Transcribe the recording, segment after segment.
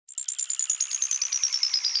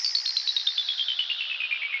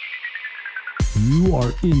You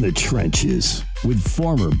are in the trenches with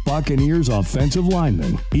former Buccaneers offensive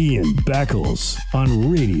lineman Ian Beckles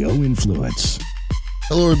on Radio Influence.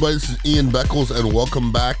 Hello, everybody. This is Ian Beckles, and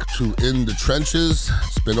welcome back to In the Trenches.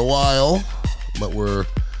 It's been a while, but we're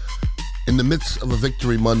in the midst of a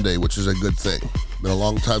victory Monday, which is a good thing. Been a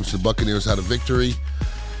long time since the Buccaneers had a victory.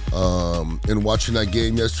 In watching that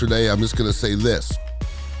game yesterday, I'm just going to say this.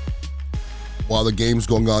 While the game's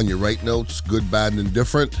going on, you write notes, good, bad, and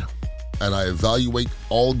indifferent, and I evaluate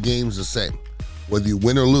all games the same, whether you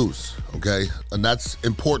win or lose, okay? And that's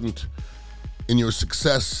important in your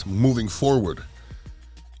success moving forward.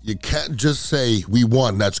 You can't just say, we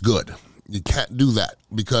won, that's good. You can't do that,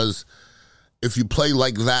 because if you play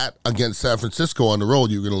like that against San Francisco on the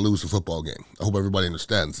road, you're going to lose the football game. I hope everybody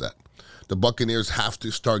understands that. The Buccaneers have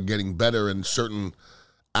to start getting better in certain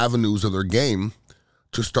avenues of their game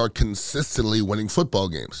to start consistently winning football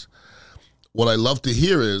games. What I love to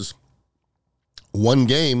hear is one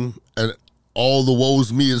game and all the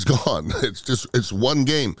woes me is gone. It's one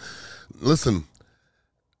game. Listen,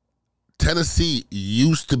 Tennessee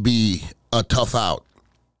used to be a tough out.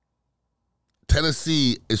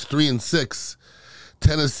 Tennessee is 3-6.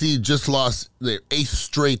 Tennessee just lost their 8th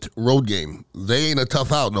straight road game. They ain't a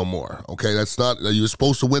tough out no more, okay? That's not, you're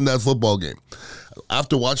supposed to win that football game.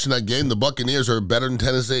 After watching that game, the Buccaneers are better than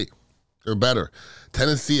Tennessee. They're better.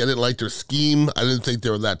 Tennessee, I didn't like their scheme. I didn't think they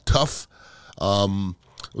were that tough. There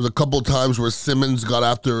was a couple of times where Simmons got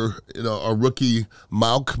after, a rookie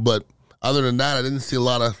Mauk, but other than that, I didn't see a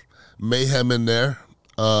lot of mayhem in there.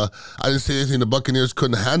 I didn't see anything the Buccaneers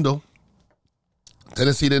couldn't handle.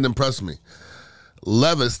 Tennessee didn't impress me.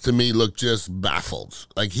 Levis, to me, looked just baffled.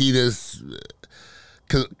 Like, he just,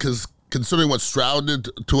 because considering what Stroud did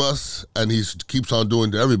to us, and he keeps on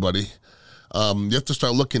doing to everybody, you have to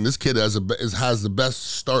start looking. This kid has the best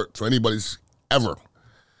start for anybody's ever.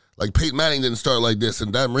 Like, Peyton Manning didn't start like this,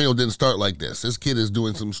 and Dan Marino didn't start like this. This kid is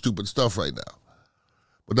doing some stupid stuff right now.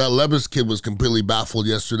 But that Levis kid was completely baffled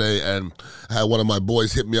yesterday, and I had one of my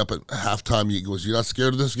boys hit me up at halftime. He goes, "You're not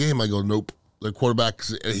scared of this game?" I go, "Nope. The quarterback,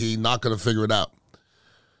 he's not going to figure it out."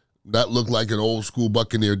 That looked like an old school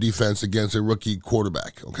Buccaneer defense against a rookie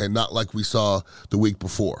quarterback, okay? Not like we saw the week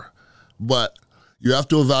before. But you have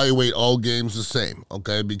to evaluate all games the same,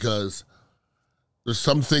 okay? Because there's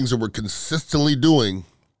some things that we're consistently doing.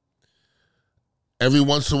 Every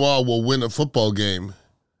once in a while, we'll win a football game.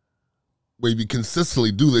 When you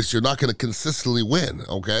consistently do this, you're not going to consistently win,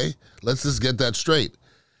 okay? Let's just get that straight.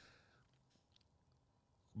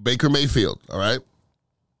 Baker Mayfield, all right?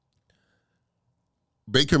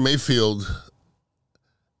 Baker Mayfield,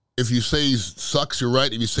 if you say he sucks, you're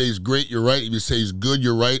right. If you say he's great, you're right. If you say he's good,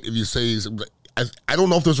 you're right. If you say he's... I don't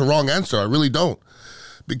know if there's a wrong answer. I really don't.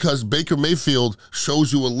 Because Baker Mayfield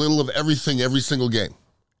shows you a little of everything every single game.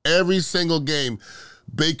 Every single game,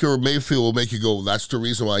 Baker Mayfield will make you go, that's the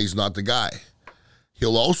reason why he's not the guy.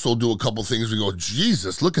 He'll also do a couple things where you go,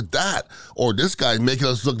 Jesus, look at that. Or this guy's making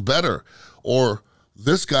us look better. Or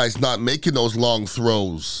this guy's not making those long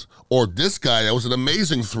throws. Or this guy, that was an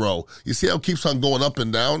amazing throw. You see how it keeps on going up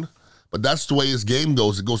and down? But that's the way his game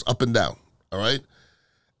goes. It goes up and down, all right?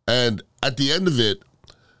 And at the end of it,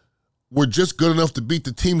 we're just good enough to beat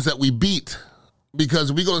the teams that we beat. Because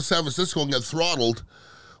if we go to San Francisco and get throttled,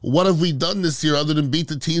 what have we done this year other than beat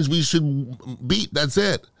the teams we should beat? That's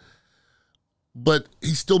it. But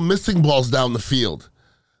he's still missing balls down the field.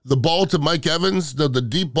 The ball to Mike Evans, the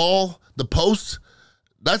deep ball, the post,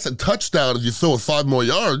 that's a touchdown if you throw it 5 more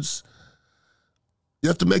yards. You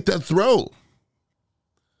have to make that throw.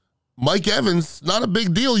 Mike Evans, not a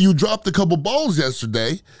big deal. You dropped a couple balls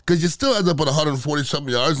yesterday because you still ended up with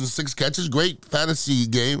 140-something yards and 6 catches. Great fantasy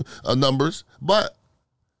game numbers. But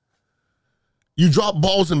you drop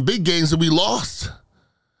balls in big games and we lost.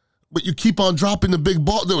 But you keep on dropping the big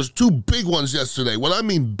ball. There was 2 big ones yesterday. When I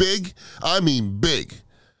mean big, I mean big.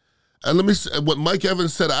 And let me say what Mike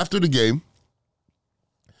Evans said after the game.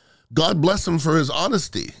 God bless him for his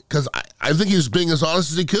honesty, because I think he was being as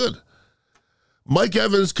honest as he could. Mike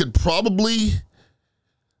Evans could probably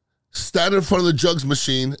stand in front of the jugs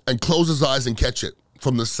machine and close his eyes and catch it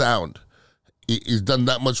from the sound. He's done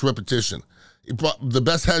that much repetition. He brought the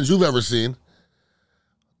best hands you've ever seen.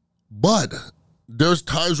 But there's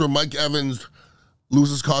times where Mike Evans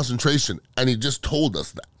loses concentration, and he just told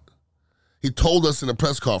us that. He told us in a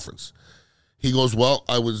press conference. He goes, well,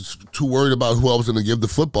 I was too worried about who I was going to give the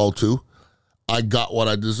football to. I got what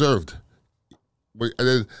I deserved. And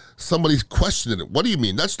then somebody's questioning it. What do you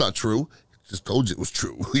mean? That's not true. He just told you it was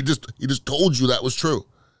true. He just told you that was true.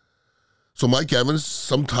 So Mike Evans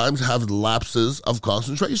sometimes has lapses of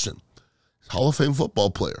concentration. He's a Hall of Fame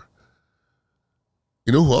football player.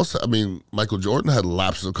 You know who else? I mean, Michael Jordan had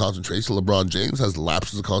lapses of concentration. LeBron James has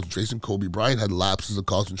lapses of concentration. Kobe Bryant had lapses of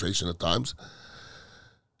concentration at times.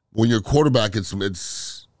 When you're a quarterback, it's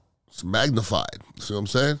magnified. See what I'm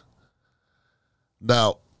saying?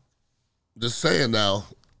 Now, just saying now,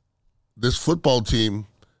 this football team,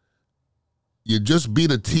 you just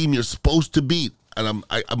beat a team you're supposed to beat. And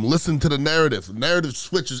I'm listening to the narrative. The narrative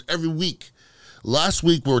switches every week. Last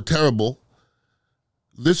week we were terrible.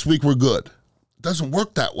 This week we're good. It doesn't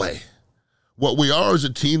work that way. What we are is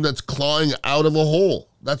a team that's clawing out of a hole.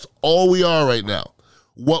 That's all we are right now.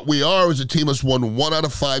 What we are is a team that's won 1 out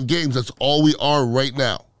of 5 games. That's all we are right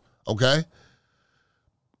now. Okay?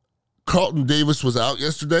 Carlton Davis was out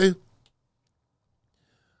yesterday.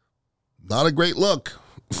 Not a great look.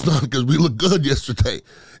 It's not because we looked good yesterday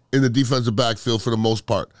in the defensive backfield for the most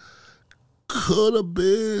part. Could have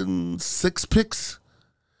been 6 picks.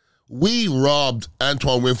 We robbed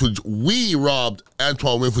Antoine Winfield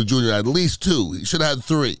Jr. at least 2. He should have had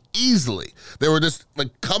 3 easily. They were just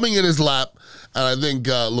like coming in his lap, and I think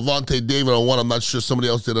Levante David on one. I'm not sure somebody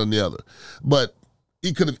else did on the other, but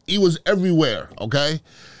he was everywhere. Okay,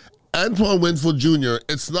 Antoine Winfield Jr.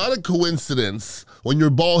 It's not a coincidence when your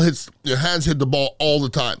hands hit the ball all the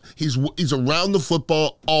time. He's around the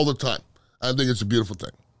football all the time. I think it's a beautiful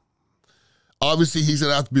thing. Obviously, he's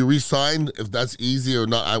going to have to be re-signed. If that's easy or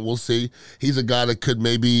not, I will see. He's a guy that could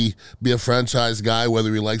maybe be a franchise guy,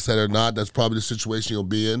 whether he likes that or not. That's probably the situation he'll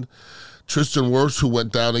be in. Tristan Wirfs, who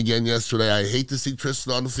went down again yesterday. I hate to see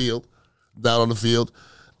Tristan down on the field.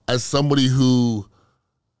 As somebody who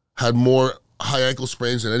had more high ankle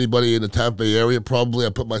sprains than anybody in the Tampa Bay area, probably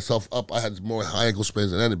I put myself up. I had more high ankle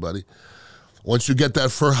sprains than anybody. Once you get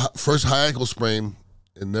that first high ankle sprain,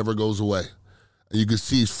 it never goes away. And you can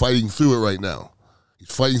see he's fighting through it right now.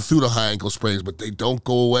 He's fighting through the high ankle sprains, but they don't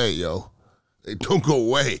go away, yo. They don't go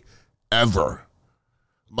away, ever.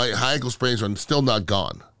 My high ankle sprains are still not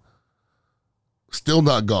gone. Still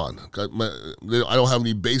not gone. I don't have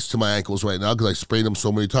any base to my ankles right now because I sprained them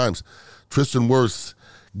so many times. Tristan Wirfs,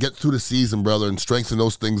 get through the season, brother, and strengthen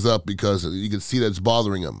those things up because you can see that it's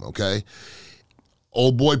bothering him, okay?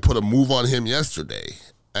 Old boy put a move on him yesterday,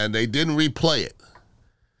 and they didn't replay it.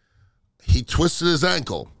 He twisted his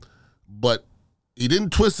ankle, but he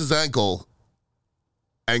didn't twist his ankle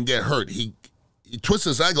and get hurt. He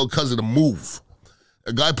twisted his ankle because of the move.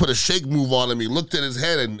 A guy put a shake move on him. He looked at his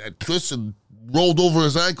head and twisted, rolled over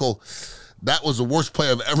his ankle. That was the worst play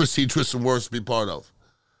I've ever seen Tristan Wirfs be part of.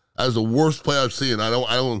 That was the worst play I've seen. I'm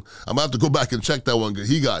gonna have to go back and check that one because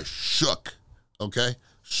he got shook. Okay?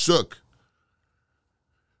 Shook.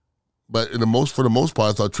 But for the most part,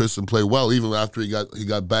 I thought Tristan played well, even after he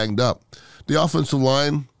got banged up. The offensive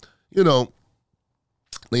line,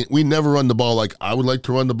 we never run the ball like I would like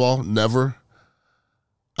to run the ball. Never.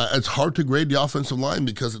 It's hard to grade the offensive line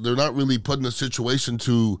because they're not really put in a situation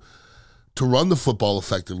to run the football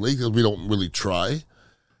effectively because we don't really try.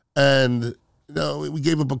 And we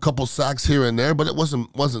gave up a couple sacks here and there, but it wasn't.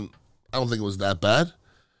 I don't think it was that bad.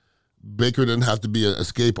 Baker didn't have to be an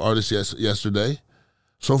escape artist yesterday.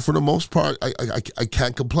 So for the most part, I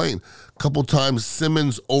can't complain. A couple times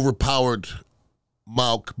Simmons overpowered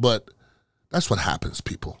Mauk, but that's what happens,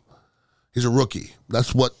 people. He's a rookie.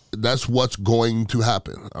 That's what's going to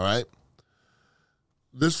happen, all right?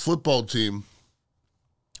 This football team,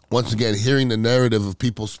 once again, hearing the narrative of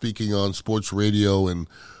people speaking on sports radio and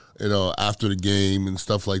after the game and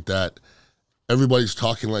stuff like that, everybody's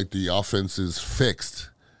talking like the offense is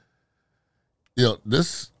fixed.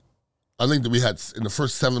 I think that we had, in the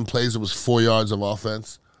first 7 plays, it was 4 yards of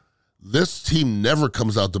offense. This team never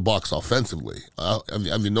comes out the box offensively.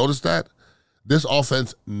 Have you noticed that? This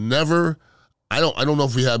offense never, I don't know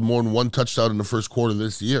if we had more than 1 touchdown in the first quarter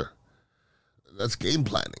this year. That's game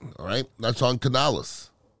planning, all right? That's on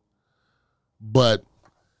Canales. But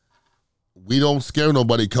we don't scare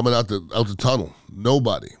nobody coming out the tunnel.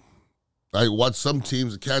 Nobody. I watch some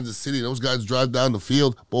teams in Kansas City, those guys drive down the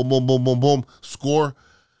field, boom, boom, boom, boom, boom, score.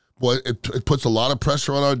 Boy, it puts a lot of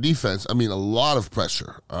pressure on our defense. I mean, a lot of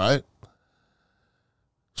pressure, all right?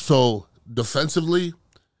 So, defensively,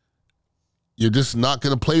 you're just not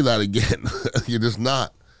going to play that again. You're just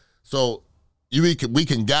not. So, we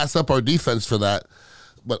can gas up our defense for that,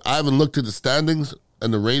 but I haven't looked at the standings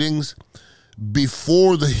and the ratings.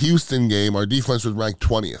 Before the Houston game, our defense was ranked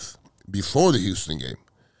 20th. Before the Houston game.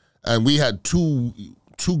 And we had two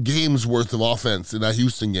games worth of offense in that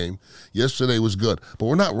Houston game. Yesterday was good, but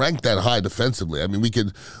we're not ranked that high defensively. I mean, we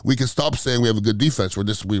can stop saying we have a good defense. We're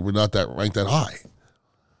not that ranked that high.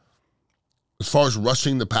 As far as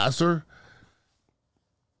rushing the passer,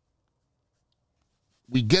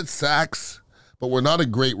 we get sacks, but we're not a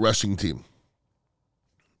great rushing team.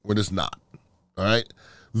 We're just not. All right?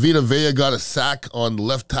 Vita Vea got a sack on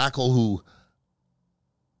left tackle who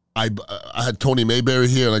I had Tony Mayberry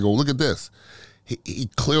here, and I go, look at this. He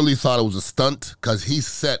clearly thought it was a stunt because he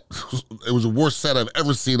set, it was the worst set I've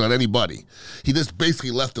ever seen on anybody. He just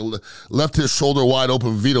basically left his shoulder wide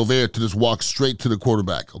open, Vita Vea, to just walk straight to the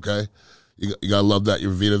quarterback, okay? You got to love that,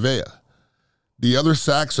 you're Vita Vea. The other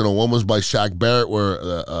sacks, one was by Shaq Barrett where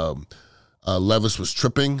Levis was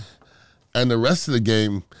tripping. And the rest of the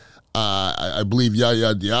game, I believe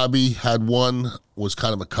Yaya Diaby had one, was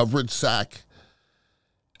kind of a coverage sack.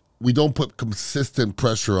 We don't put consistent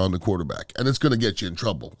pressure on the quarterback, and it's going to get you in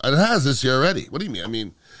trouble. And it has this year already. What do you mean? I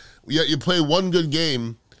mean, you play one good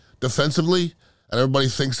game defensively, and everybody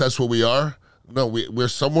thinks that's what we are. No, we're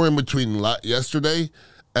somewhere in between yesterday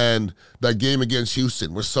and that game against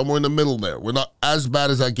Houston. We're somewhere in the middle there. We're not as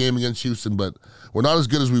bad as that game against Houston, but we're not as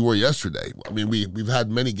good as we were yesterday. I mean, we've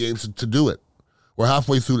had many games to do it. We're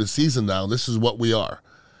halfway through the season now. This is what we are.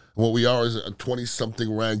 And what we are is a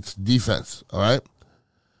 20-something ranked defense, all right?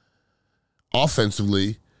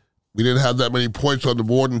 Offensively, we didn't have that many points on the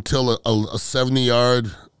board until a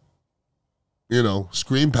 70-yard,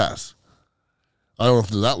 screen pass. I don't know if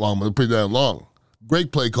it's that long, but it's pretty damn long.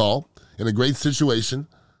 Great play call in a great situation.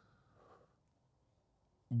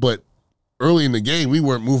 But early in the game, we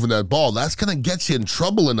weren't moving that ball. That's going to get you in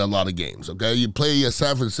trouble in a lot of games, okay? You play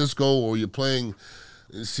San Francisco or you're playing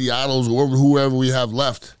Seattle's or whoever we have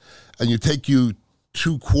left, and you take you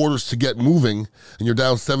 2 quarters to get moving, and you're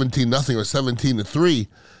down 17-0 or 17-3,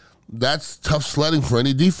 that's tough sledding for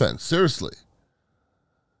any defense, seriously.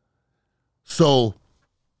 So,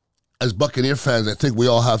 as Buccaneer fans, I think we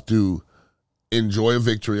all have to enjoy a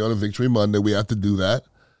victory on a Victory Monday. We have to do that.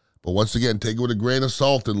 But once again, take it with a grain of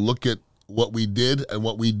salt and look at what we did and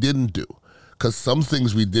what we didn't do. Because some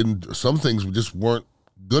things we just weren't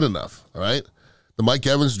good enough, all right? The Mike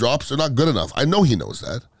Evans drops are not good enough. I know he knows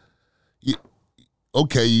that.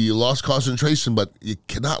 Okay, you lost concentration, but you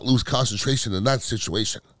cannot lose concentration in that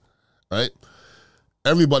situation, right?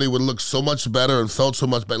 Everybody would look so much better and felt so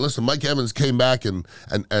much better. Listen, Mike Evans came back and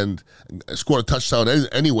scored a touchdown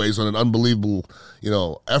anyways on an unbelievable,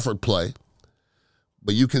 effort play.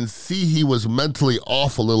 But you can see he was mentally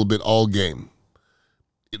off a little bit all game.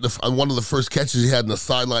 On one of the first catches he had in the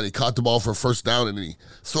sideline, he caught the ball for a first down, and he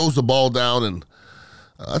throws the ball down, and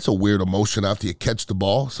that's a weird emotion after you catch the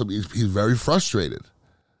ball. So he's very frustrated.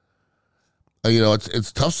 And,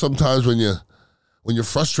 it's tough sometimes when you're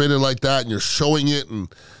frustrated like that and you're showing it,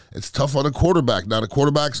 and it's tough on a quarterback. Now the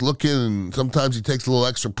quarterback's looking, and sometimes he takes a little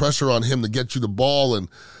extra pressure on him to get you the ball, and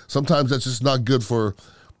sometimes that's just not good for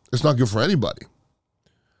anybody.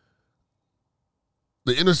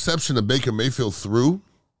 The interception that Baker Mayfield threw,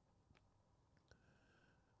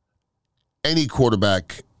 any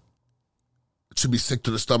quarterback should be sick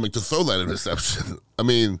to the stomach to throw that interception. I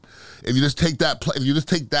mean, if you just take that play,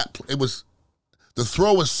 the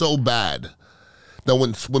throw was so bad that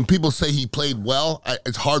when people say he played well,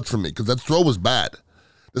 it's hard for me because that throw was bad.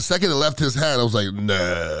 The second it left his hand, I was like,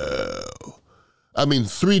 no. I mean,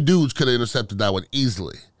 3 dudes could have intercepted that one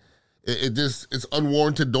easily. It's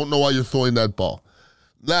unwarranted. Don't know why you're throwing that ball.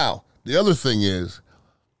 Now, the other thing is,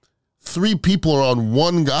 3 people are on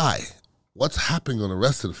one guy. What's happening on the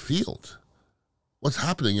rest of the field? What's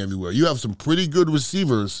happening everywhere? You have some pretty good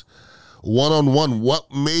receivers, one-on-one.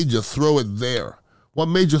 What made you throw it there? What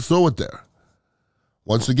made you throw it there?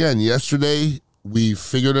 Once again, yesterday, we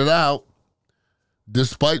figured it out,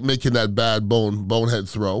 despite making that bad bonehead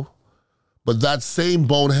throw. But that same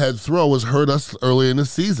bonehead throw has hurt us early in the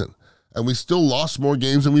season. And we still lost more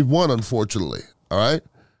games than we've won, unfortunately. All right?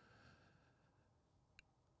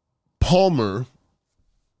 Palmer,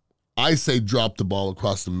 I say drop the ball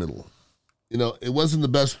across the middle. It wasn't the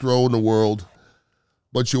best throw in the world,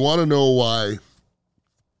 but you want to know why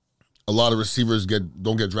a lot of receivers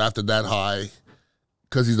don't get drafted that high,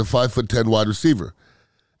 because he's a 5'10" wide receiver.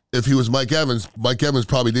 If he was Mike Evans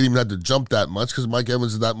probably didn't even have to jump that much because Mike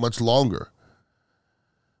Evans is that much longer.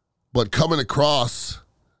 But coming across,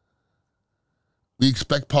 we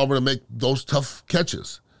expect Palmer to make those tough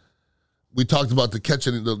catches. We talked about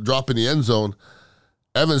the drop in the end zone.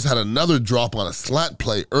 Evans had another drop on a slant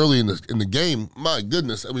play early in the game. My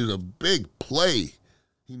goodness, it was a big play.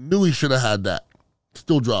 He knew he should have had that.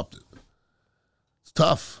 Still dropped it. It's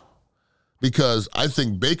tough because I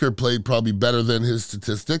think Baker played probably better than his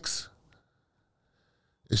statistics.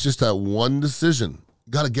 It's just that one decision.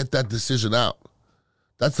 You got to get that decision out.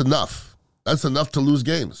 That's enough. That's enough to lose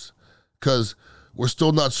games because we're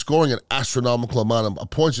still not scoring an astronomical amount of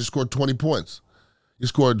points. You scored 20 points. You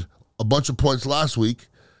scored a bunch of points last week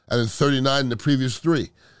and then 39 in the previous 3.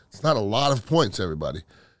 It's not a lot of points, everybody.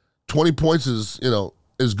 20 points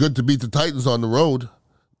is good to beat the Titans on the road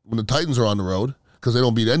when the Titans are on the road because they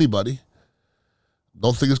don't beat anybody.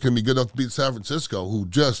 Don't think it's going to be good enough to beat San Francisco, who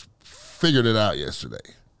just figured it out yesterday.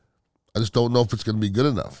 I just don't know if it's going to be good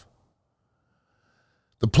enough.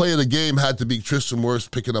 The play of the game had to be Tristan Wirfs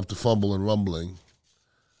picking up the fumble and rumbling.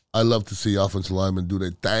 I love to see offensive linemen do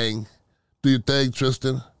their thing. Do your thing,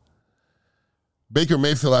 Tristan. Baker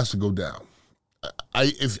Mayfield has to go down.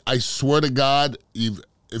 I swear to God,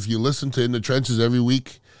 if you listen to In the Trenches every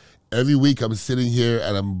week I'm sitting here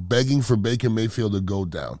and I'm begging for Baker Mayfield to go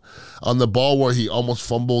down. On the ball where he almost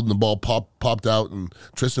fumbled and the ball popped out and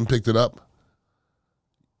Tristan picked it up,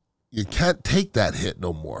 you can't take that hit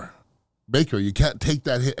no more. Baker, you can't take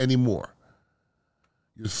that hit anymore.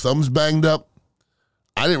 Your thumb's banged up.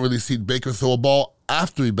 I didn't really see Baker throw a ball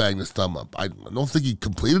after he banged his thumb up. I don't think he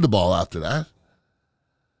completed the ball after that.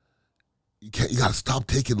 You got to stop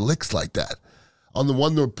taking licks like that. On the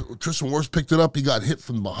one that Tristan Wirfs picked it up, he got hit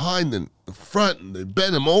from behind and the front, and they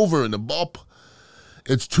bent him over, and the ball,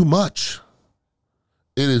 it's too much.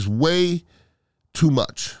 It is way too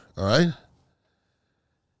much, all right?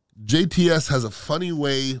 JTS has a funny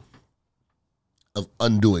way of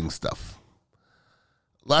undoing stuff.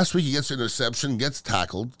 Last week he gets an interception, gets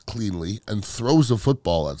tackled cleanly, and throws the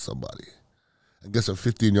football at somebody and gets a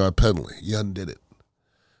 15-yard penalty. He undid it.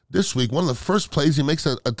 This week, one of the first plays, he makes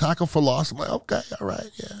a tackle for loss. I'm like, okay, all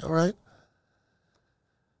right, yeah, all right.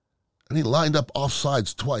 And he lined up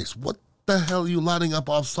offsides twice. What the hell are you lining up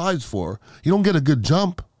offsides for? You don't get a good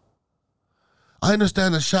jump. I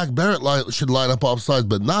understand that Shaq Barrett should line up offsides,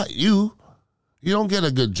 but not you. You don't get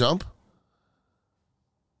a good jump.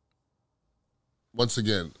 Once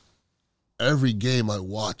again, every game I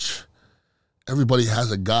watch, everybody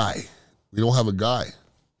has a guy. We don't have a guy.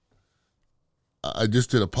 I just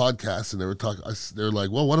did a podcast, and they were talking. They're like,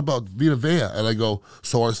 "Well, what about Vita Vea?" And I go,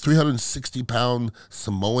 "So our 360-pound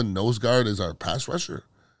Samoan nose guard is our pass rusher?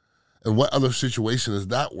 And what other situation has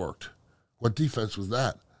that worked? What defense was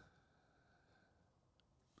that?"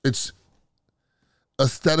 It's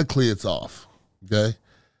aesthetically, it's off. Okay,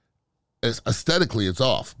 aesthetically, it's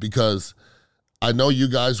off because I know you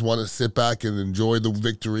guys want to sit back and enjoy the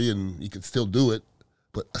victory, and you can still do it,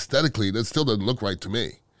 but aesthetically, that still doesn't look right to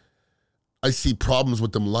me. I see problems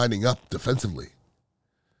with them lining up defensively.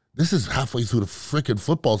 This is halfway through the freaking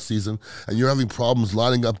football season, and you're having problems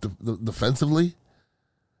lining up defensively?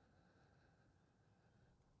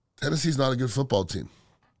 Tennessee's not a good football team,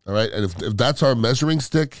 all right? And if that's our measuring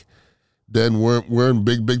stick, then we're in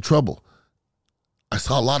big trouble. I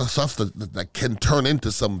saw a lot of stuff that can turn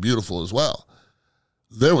into something beautiful as well.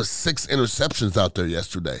 There was 6 interceptions out there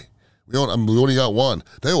yesterday. We only got 1.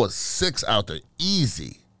 There was 6 out there,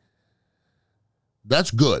 easy.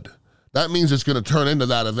 That's good. That means it's going to turn into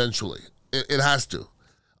that eventually. It has to.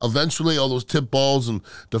 Eventually, all those tip balls and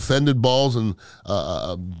defended balls and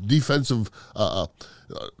defensive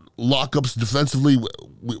lockups defensively.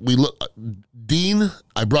 We look. Dean,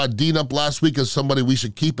 I brought Dean up last week as somebody we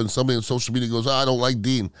should keep, and somebody on social media goes, I don't like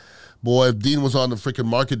Dean. Boy, if Dean was on the freaking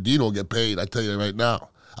market, Dean will get paid. I tell you right now.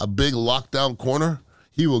 A big lockdown corner,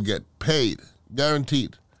 he will get paid.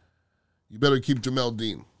 Guaranteed. You better keep Jamel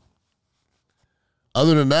Dean.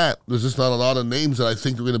 Other than that, there's just not a lot of names that I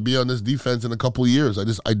think are going to be on this defense in a couple of years.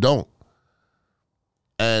 I don't.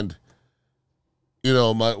 And, you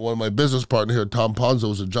know, one of my business partner here, Tom Ponzo,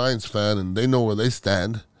 is a Giants fan, and they know where they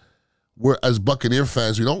stand. We're, as Buccaneer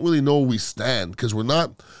fans, we don't really know where we stand because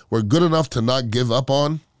we're good enough to not give up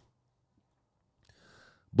on,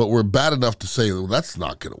 but we're bad enough to say, well, that's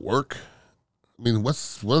not going to work. I mean, what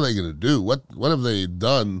are they going to do? What have they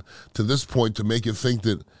done to this point to make you think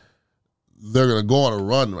that they're going to go on a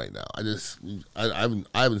run right now? I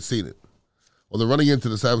haven't seen it. Well, they're running into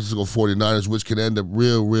the San Francisco 49ers, which can end up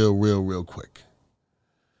real quick.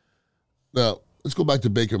 Now, let's go back to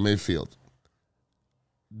Baker Mayfield.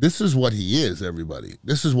 This is what he is, everybody.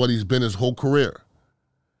 This is what he's been his whole career.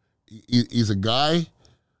 He's a guy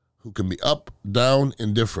who can be up, down,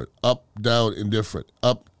 indifferent, up, down, indifferent,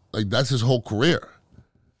 up. Like, that's his whole career.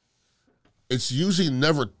 It's usually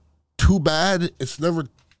never too bad. It's never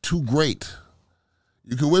too great.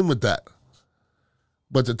 You can win with that.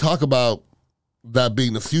 But to talk about that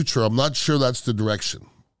being the future, I'm not sure that's the direction.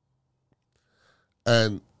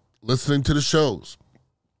 And listening to the shows,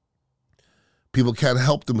 people can't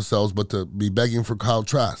help themselves but to be begging for Kyle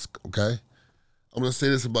Trask, okay? I'm going to say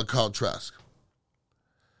this about Kyle Trask.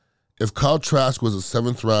 If Kyle Trask was a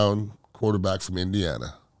 7th-round quarterback from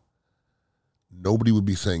Indiana, nobody would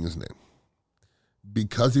be saying his name.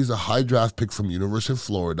 Because he's a high draft pick from University of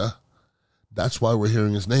Florida, that's why we're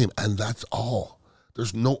hearing his name, and that's all.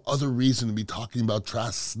 There's no other reason to be talking about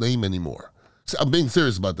Trask's name anymore. See, I'm being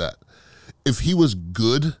serious about that. If he was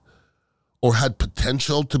good or had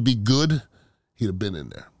potential to be good, he'd have been in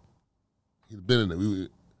there. He'd have been in there.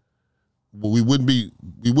 We wouldn't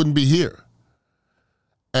be here.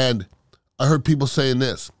 And I heard people saying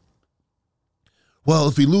this. Well,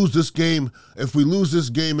 if we lose this game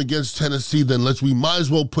against Tennessee, then we might as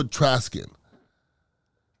well put Trask in.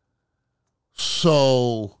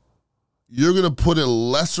 So you're going to put a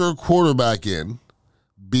lesser quarterback in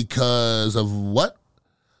because of what?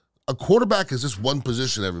 A quarterback is just one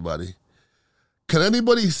position, everybody. Can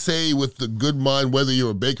anybody say with the good mind, whether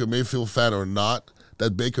you're a Baker Mayfield fan or not,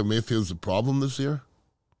 that Baker Mayfield's a problem this year?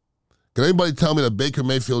 Can anybody tell me that Baker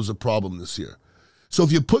Mayfield's a problem this year? So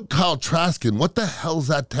if you put Kyle Trask in, what the hell is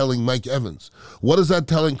that telling Mike Evans? What is that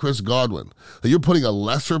telling Chris Godwin? That you're putting a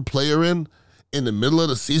lesser player in the middle of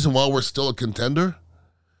the season while we're still a contender?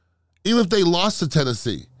 Even if they lost to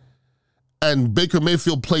Tennessee and Baker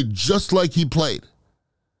Mayfield played just like he played,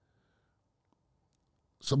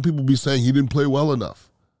 some people be saying he didn't play well enough.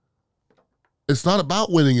 It's not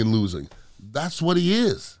about winning and losing. That's what he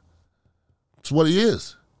is. That's what he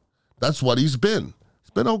is. That's what he's been. It's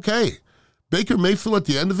been okay. Baker Mayfield, at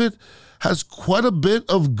the end of it, has quite a bit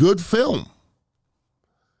of good film.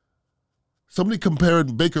 Somebody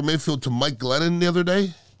compared Baker Mayfield to Mike Glennon the other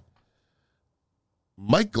day.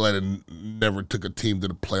 Mike Glennon never took a team to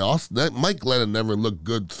the playoffs. Mike Glennon never looked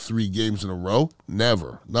good 3 games in a row.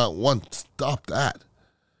 Never. Not once. Stop that.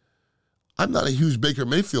 I'm not a huge Baker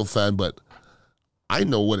Mayfield fan, but I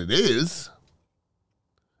know what it is.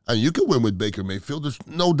 And you can win with Baker Mayfield. There's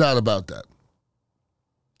no doubt about that.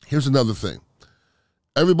 Here's another thing.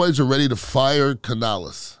 Everybody's ready to fire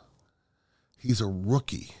Canales. He's a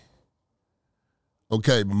rookie.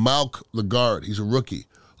 Okay, Malk, the guard, he's a rookie.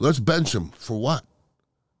 Let's bench him. For what?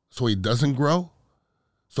 So he doesn't grow?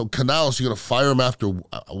 So Canales, you're going to fire him after,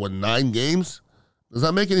 9 games? Does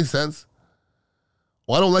that make any sense?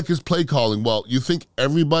 Well, I don't like his play calling. Well, you think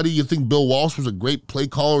Bill Walsh was a great play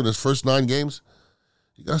caller in his first 9 games?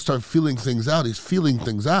 You got to start feeling things out. He's feeling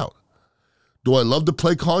things out. Do I love the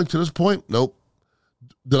play calling to this point? Nope.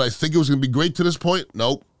 Did I think it was going to be great to this point?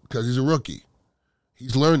 Nope, because he's a rookie.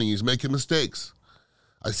 He's learning. He's making mistakes.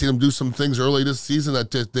 I seen him do some things early this season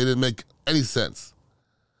that they didn't make any sense.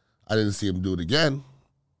 I didn't see him do it again.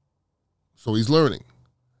 So he's learning.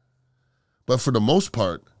 But for the most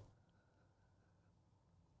part,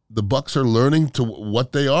 the Bucs are learning to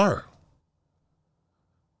what they are.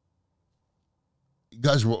 You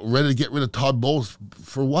guys were ready to get rid of Todd Bowles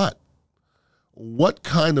for what? What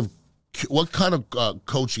kind of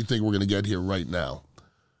coach you think we're going to get here right now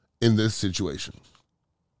in this situation?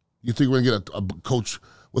 You think we're going to get a coach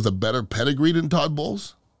with a better pedigree than Todd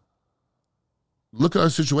Bowles? Look at our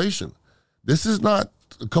situation. This is not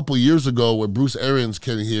a couple years ago where Bruce Arians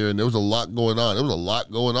came here and there was a lot going on. There was a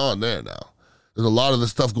lot going on there now. There's a lot of the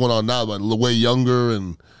stuff going on now, but way younger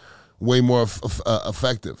and way more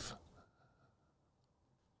effective.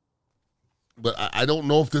 But I don't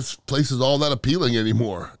know if this place is all that appealing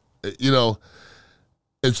anymore. You know,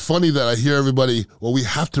 it's funny that I hear everybody, well, we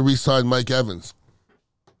have to re-sign Mike Evans.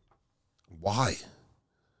 Why?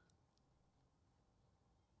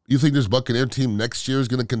 You think this Buccaneer team next year is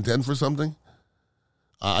going to contend for something?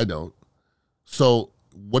 I don't. So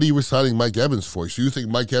what are you re-signing Mike Evans for? So you think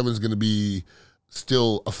Mike Evans is going to be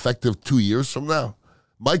still effective 2 years from now?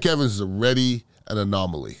 Mike Evans is already an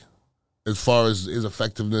anomaly as far as his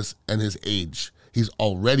effectiveness and his age. He's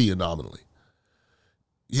already an anomaly.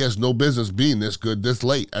 He has no business being this good this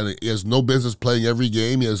late, and he has no business playing every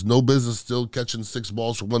game. He has no business still catching 6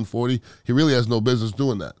 balls for 140. He really has no business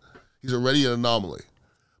doing that. He's already an anomaly,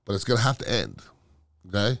 but it's going to have to end,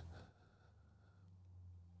 okay?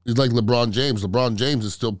 He's like LeBron James. LeBron James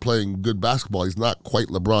is still playing good basketball. He's not quite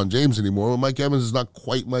LeBron James anymore. Well, Mike Evans is not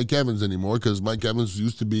quite Mike Evans anymore because Mike Evans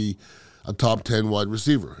used to be a top 10 wide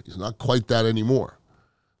receiver. He's not quite that anymore.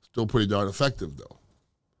 Still pretty darn effective, though.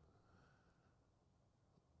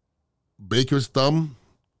 Baker's thumb,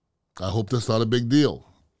 I hope that's not a big deal.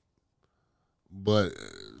 But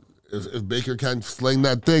if Baker can't sling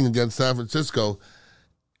that thing against San Francisco,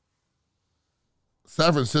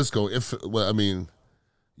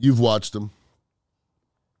 you've watched them.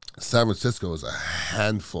 San Francisco is a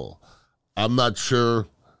handful. I'm not sure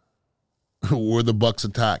where the Bucs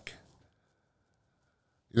attack.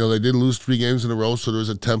 You know, they did lose 3 games in a row, so there's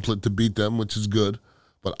a template to beat them, which is good.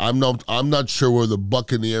 But I'm not sure where the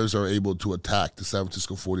Buccaneers are able to attack the San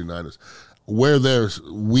Francisco 49ers. Where they're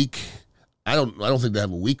weak, I don't think they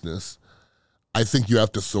have a weakness. I think you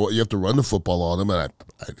have to run the football on them, and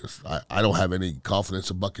I don't have any confidence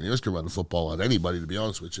the Buccaneers can run the football on anybody, to be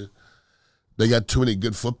honest with you. They got too many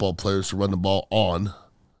good football players to run the ball on.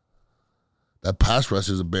 That pass rush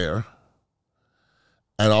is a bear.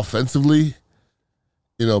 And offensively,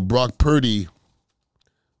 Brock Purdy,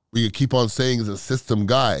 we could keep on saying is a system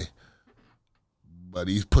guy, but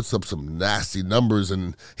he puts up some nasty numbers,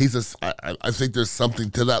 and I think there's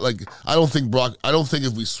something to that. Like, I don't think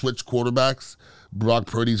if we switch quarterbacks, Brock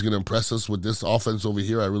Purdy's going to impress us with this offense over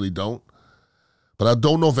here. I really don't. But I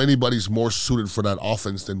don't know if anybody's more suited for that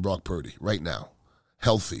offense than Brock Purdy right now,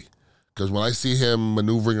 healthy. Because when I see him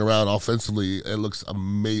maneuvering around offensively, it looks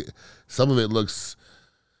amazing. Some of it looks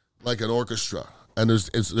like an orchestra. And there's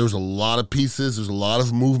a lot of pieces. There's a lot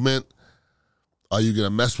of movement. Are you going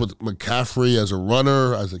to mess with McCaffrey as a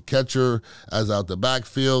runner, as a catcher, as out the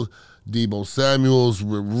backfield? Deebo Samuel's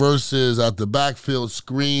reverses out the backfield,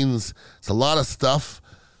 screens. It's a lot of stuff.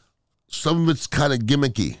 Some of it's kind of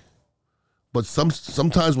gimmicky. But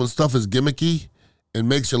sometimes when stuff is gimmicky, it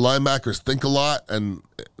makes your linebackers think a lot, and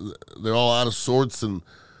they're all out of sorts, and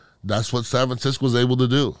that's what San Francisco was able to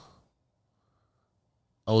do.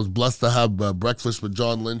 I was blessed to have breakfast with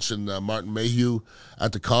John Lynch and Martin Mayhew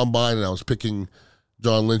at the Combine, and I was picking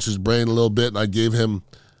John Lynch's brain a little bit, and I gave him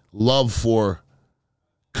love for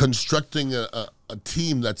constructing a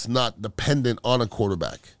team that's not dependent on a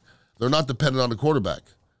quarterback. They're not dependent on the quarterback.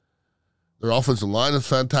 Their offensive line is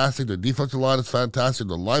fantastic. Their defensive line is fantastic.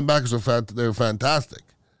 The linebackers they're fantastic.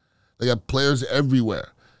 They got players everywhere,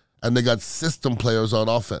 and they got system players on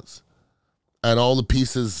offense. And all the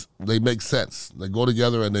pieces, they make sense. They go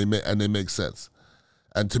together and they make sense.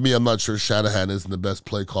 And to me, I'm not sure Shanahan isn't the best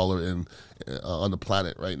play caller on the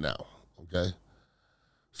planet right now. Okay,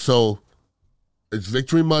 so it's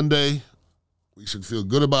Victory Monday. We should feel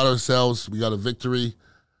good about ourselves. We got a victory,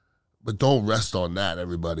 but don't rest on that,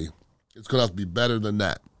 everybody. It's going to have to be better than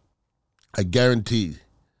that. I guarantee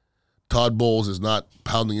Todd Bowles is not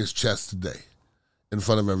pounding his chest today in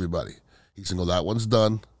front of everybody. He's going to go, that one's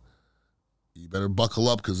done. You better buckle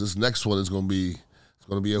up because this next one is going to be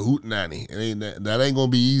a hootenanny. That ain't going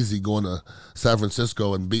to be easy going to San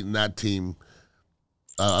Francisco and beating that team.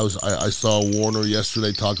 I saw Warner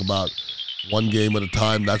yesterday talk about one game at a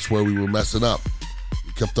time. That's where we were messing up.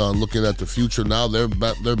 We kept on looking at the future. Now they're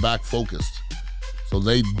back focused. So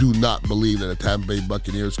they do not believe that the Tampa Bay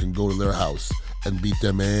Buccaneers can go to their house and beat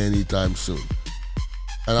them anytime soon.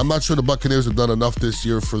 And I'm not sure the Buccaneers have done enough this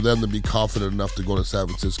year for them to be confident enough to go to San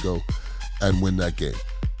Francisco and win that game.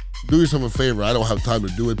 Do yourself a favor. I don't have time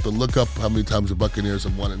to do it, but look up how many times the Buccaneers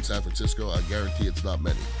have won in San Francisco. I guarantee it's not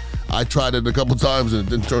many. I tried it a couple times and it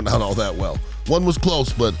didn't turn out all that well. One was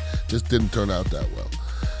close, but just didn't turn out that well.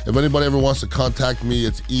 If anybody ever wants to contact me,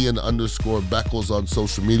 it's Ian_Beckles on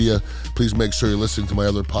social media. Please make sure you're listening to my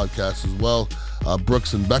other podcasts as well.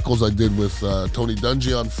 Brooks and Beckles I did with Tony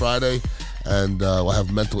Dungy on Friday, and we'll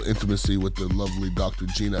have Mental Intimacy with the lovely Dr.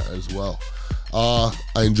 Gina as well. I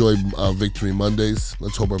enjoy Victory Mondays.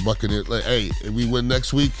 Let's hope our Buccaneers... Hey, if we win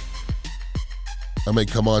next week, I may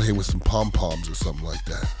come on here with some pom-poms or something like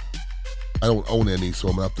that. I don't own any, so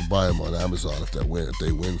I'm going to have to buy them on Amazon if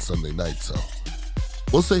they win Sunday night, so...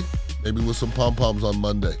 We'll see. Maybe with some pom-poms on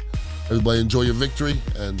Monday. Everybody enjoy your victory,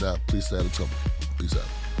 and please stay out of trouble. Peace out.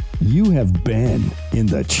 You have been in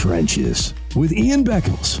the trenches with Ian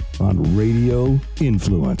Beckles on Radio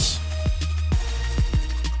Influence.